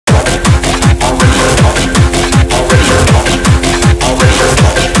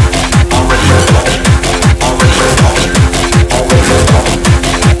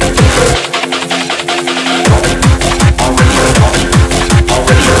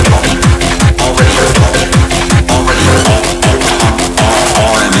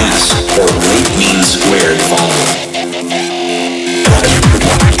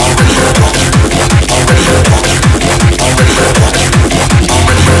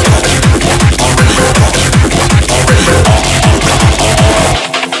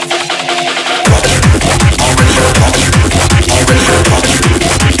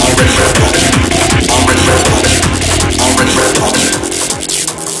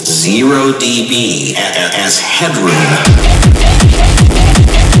0 dB as headroom.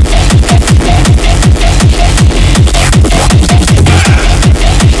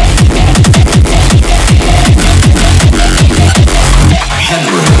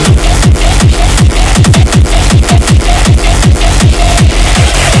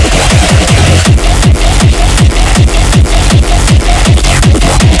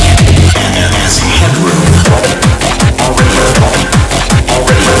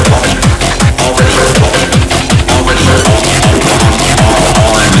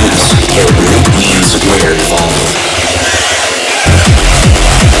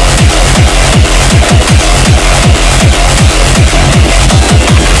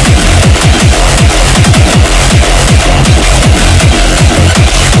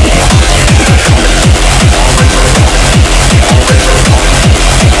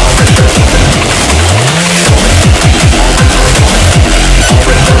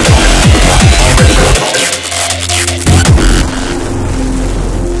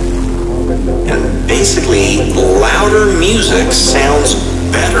 Basically, louder music sounds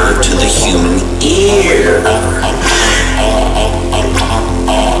better to the human ear.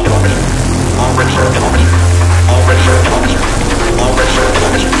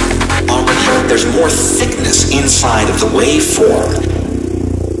 There's more thickness inside of the waveform.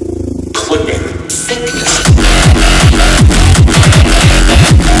 Clipping, thickness.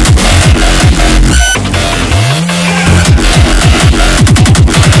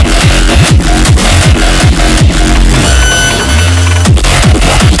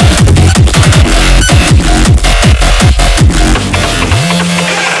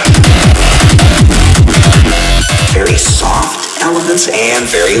 And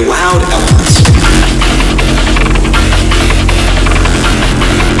very loud elements.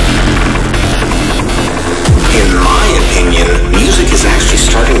 In my opinion, music is actually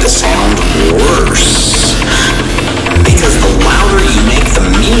starting to sound worse. Because the louder you make the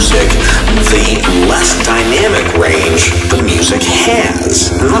music, the less dynamic range the music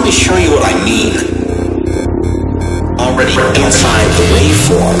has. And let me show you what I mean. Already inside the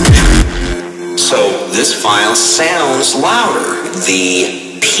waveform. So this file sounds louder.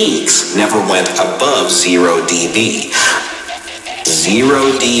 The peaks never went above 0 dB.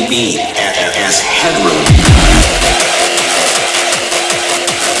 0 dB as headroom.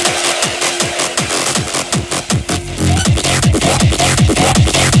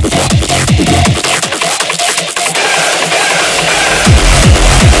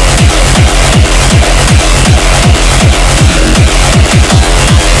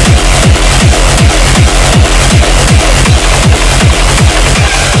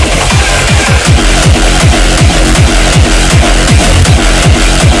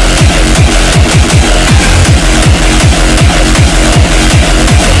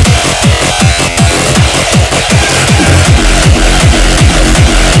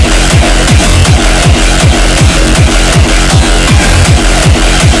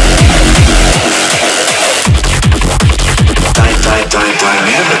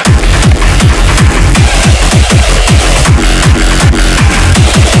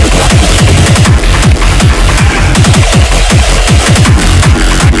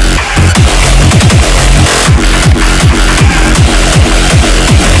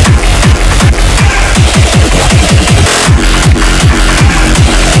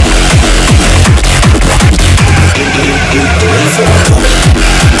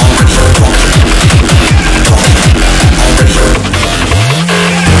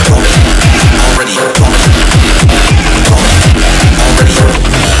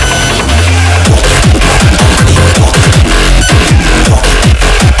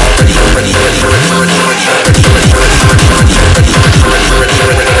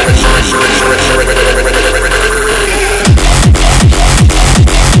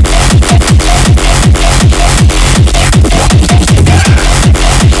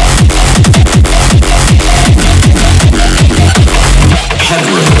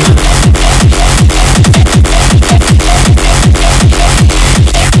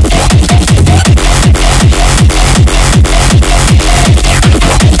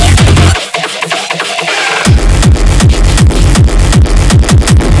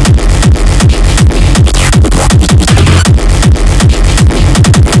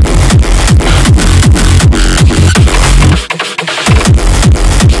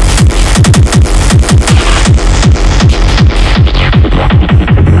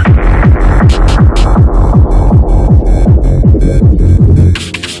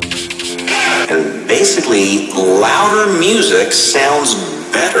 Louder music sounds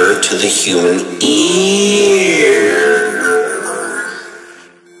better to the human ear.